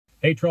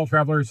Hey Trail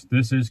Travelers,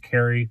 this is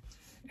Carrie,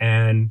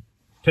 and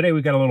today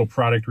we got a little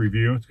product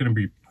review. It's going to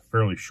be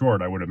fairly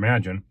short, I would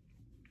imagine,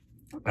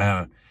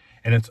 and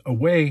it's a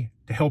way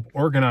to help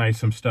organize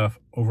some stuff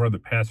over on the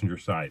passenger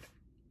side.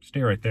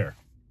 Stay right there.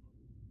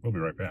 We'll be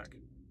right back.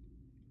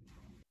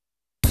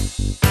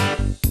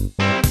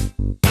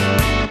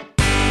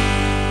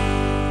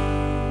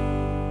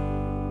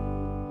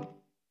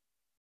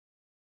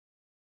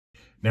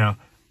 Now,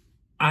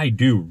 I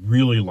do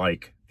really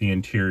like the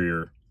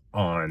interior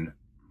on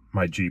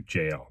my Jeep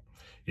JL.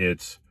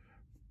 It's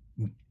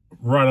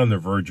right on the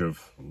verge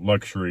of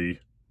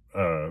luxury,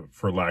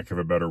 for lack of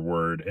a better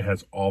word. It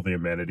has all the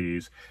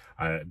amenities.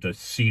 The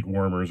seat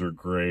warmers are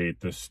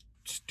great. The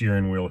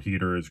steering wheel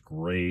heater is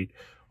great.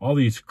 All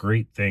these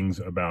great things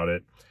about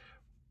it.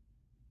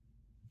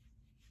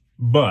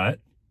 But,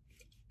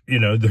 you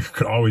know, there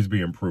could always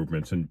be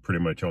improvements in pretty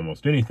much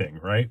almost anything,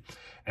 right?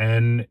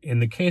 And in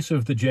the case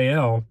of the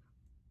JL,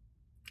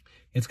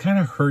 it's kind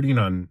of hurting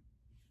on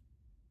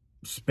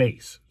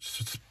space.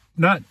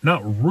 Not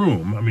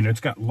room. I mean, it's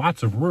got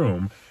lots of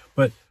room,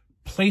 but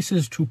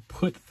places to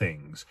put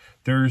things.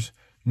 There's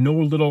no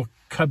little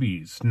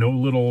cubbies, no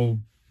little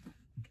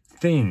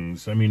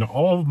things. I mean,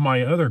 all of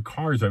my other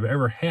cars I've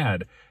ever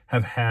had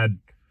have had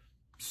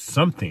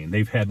something.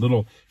 They've had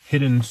little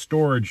hidden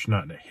storage,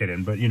 not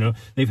hidden, but, you know,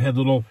 they've had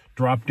little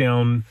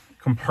drop-down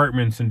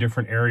compartments in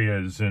different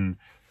areas and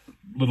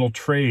little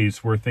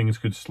trays where things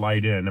could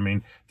slide in. I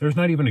mean, there's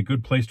not even a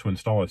good place to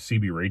install a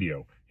CB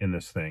radio in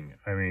this thing.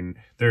 I mean,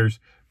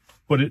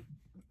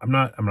 I'm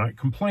not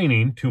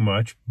complaining too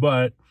much,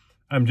 but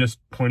I'm just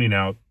pointing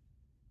out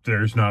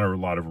there's not a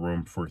lot of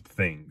room for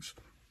things.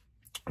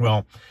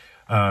 Well,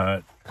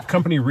 a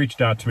company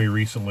reached out to me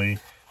recently,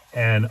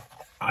 and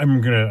I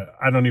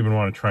don't even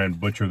want to try and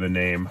butcher the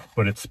name,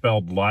 but it's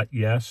spelled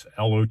Lotyes,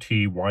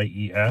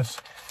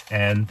 L-O-T-Y-E-S,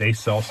 and they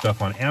sell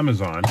stuff on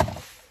Amazon,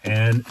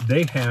 and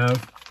they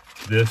have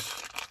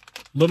this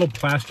little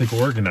plastic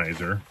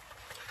organizer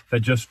that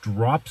just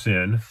drops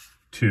in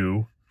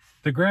to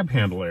the grab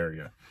handle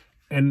area.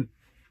 And,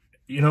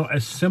 you know,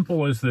 as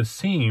simple as this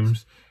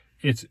seems,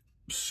 it's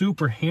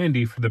super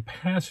handy for the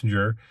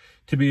passenger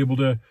to be able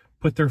to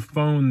put their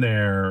phone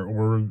there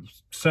or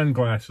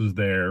sunglasses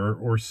there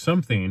or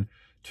something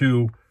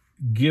to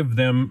give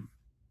them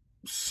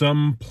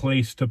some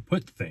place to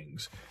put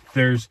things.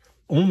 There's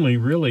only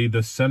really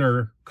the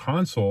center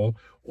console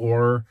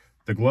or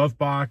the glove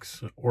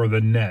box or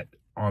the net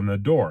on the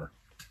door.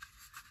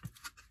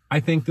 I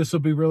think this will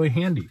be really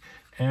handy,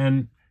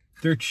 and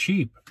they're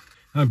cheap.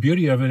 The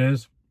beauty of it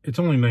is it's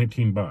only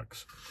 19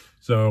 bucks.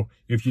 So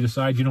if you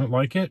decide you don't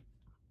like it,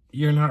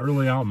 you're not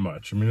really out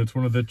much. I mean, it's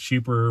one of the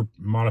cheaper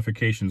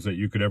modifications that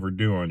you could ever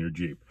do on your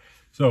Jeep.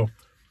 So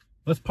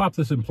let's pop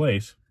this in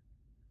place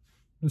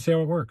and see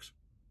how it works.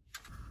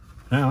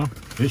 Now,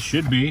 it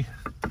should be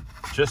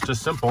just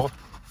as simple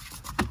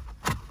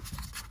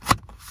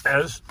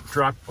as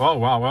drop. Oh,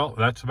 wow. Well,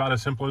 that's about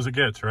as simple as it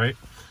gets, right?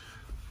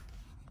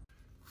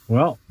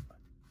 Well,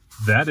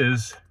 that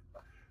is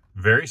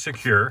very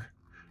secure.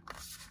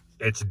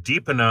 It's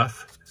deep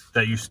enough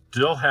that you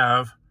still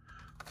have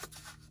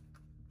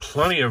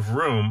plenty of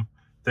room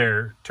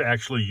there to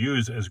actually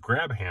use as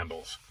grab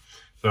handles.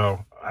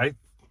 So I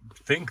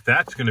think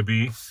that's going to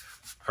be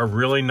a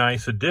really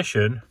nice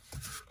addition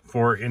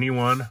for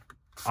anyone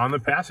on the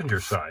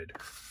passenger side.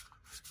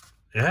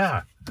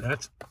 Yeah,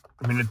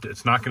 I mean,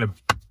 it's not going to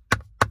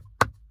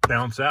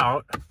bounce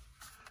out.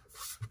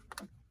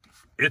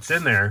 It's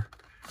in there,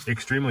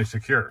 extremely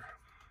secure.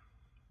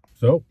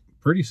 So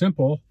pretty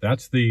simple.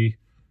 That's the,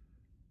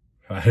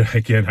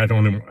 again, I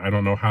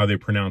don't know how they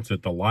pronounce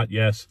it. The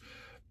Lotyes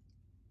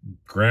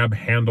grab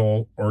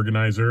handle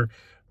organizer.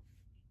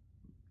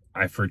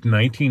 For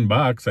 19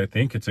 bucks, I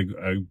think it's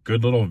a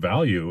good little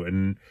value.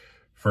 And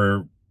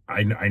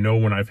I know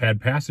when I've had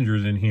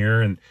passengers in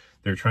here and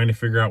they're trying to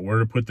figure out where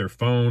to put their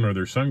phone or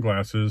their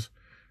sunglasses,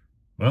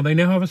 well, they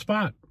now have a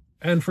spot.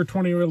 And for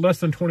less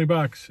than 20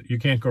 bucks, you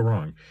can't go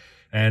wrong.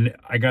 And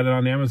I got it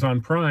on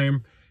Amazon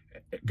Prime,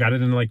 got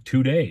it in like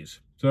 2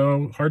 days.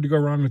 So hard to go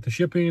wrong with the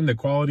shipping. The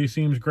quality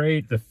seems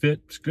great. The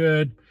fit's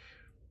good.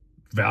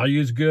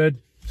 Value's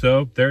good.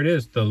 So there it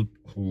is. The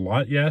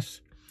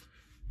Lotyes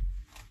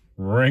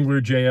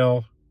Wrangler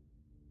JL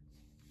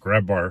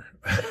grab bar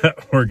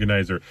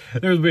organizer.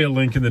 There'll be a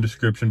link in the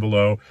description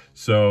below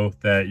so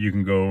that you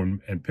can go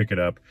and pick it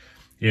up.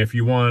 If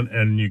you want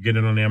and you get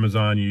it on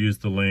Amazon, you use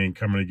the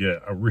link, I'm going to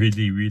get a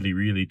really, really,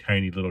 really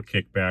tiny little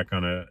kickback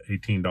on a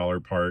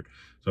 $18 part.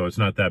 So it's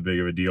not that big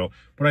of a deal.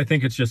 But I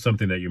think it's just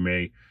something that you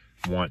may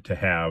want to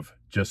have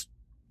just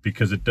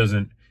because it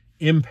doesn't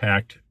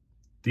impact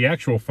the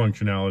actual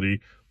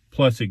functionality.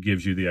 Plus it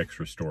gives you the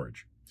extra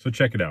storage. So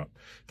check it out.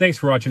 Thanks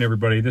for watching,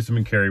 everybody. This has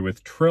been Carrie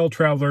with Trail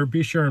Traveler.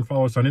 Be sure and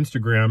follow us on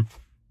Instagram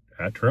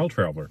 @Trail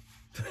Traveler.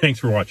 Thanks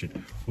for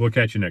watching. We'll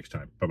catch you next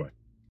time. Bye-bye.